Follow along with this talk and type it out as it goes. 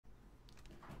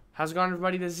How's it going,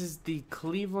 everybody? This is the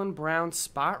Cleveland Browns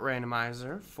spot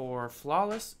randomizer for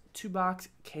Flawless 2-box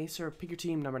Caser Pick Your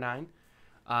Team number 9.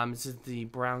 This is the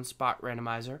Browns spot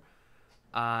randomizer.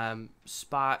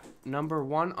 Spot number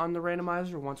 1 on the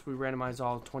randomizer. Once we randomize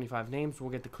all 25 names,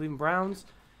 we'll get the Cleveland Browns.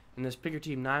 And this Pick Your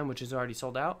Team 9, which is already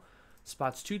sold out.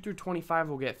 Spots 2 through 25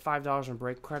 will get $5 in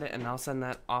break credit, and I'll send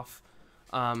that off.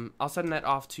 I'll send that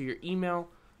off to your email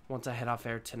once I head off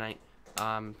air tonight.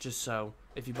 Just so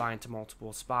if you buy into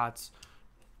multiple spots,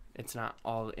 it's not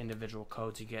all individual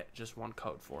codes. You get just one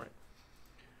code for it.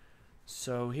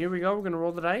 So here we go. We're going to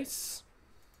roll the dice.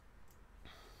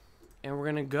 And we're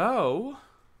going to go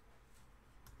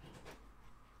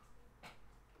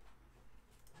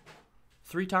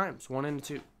three times, 1 and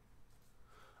 2. All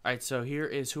right, so here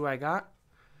is who I got.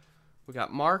 We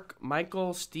got Mark,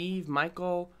 Michael, Steve,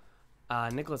 Michael,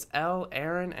 Nicholas L,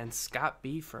 Aaron, and Scott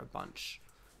B for a bunch.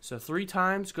 So 3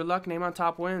 times. Good luck. Name on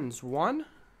top wins. 1,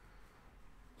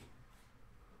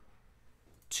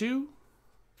 2,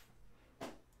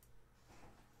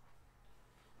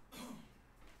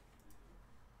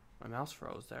 my mouse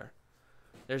froze there.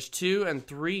 There's 2 and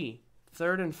 3.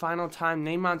 Third and final time.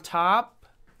 Name on top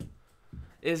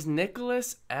is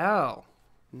Nicholas L.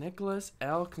 Nicholas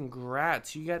L,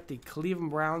 congrats. You got the Cleveland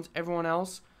Browns. Everyone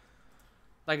else,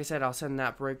 like I said, I'll send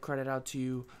that break credit out to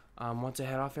you once I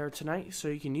head off air tonight so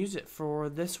you can use it for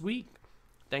this week.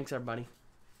 Thanks, everybody.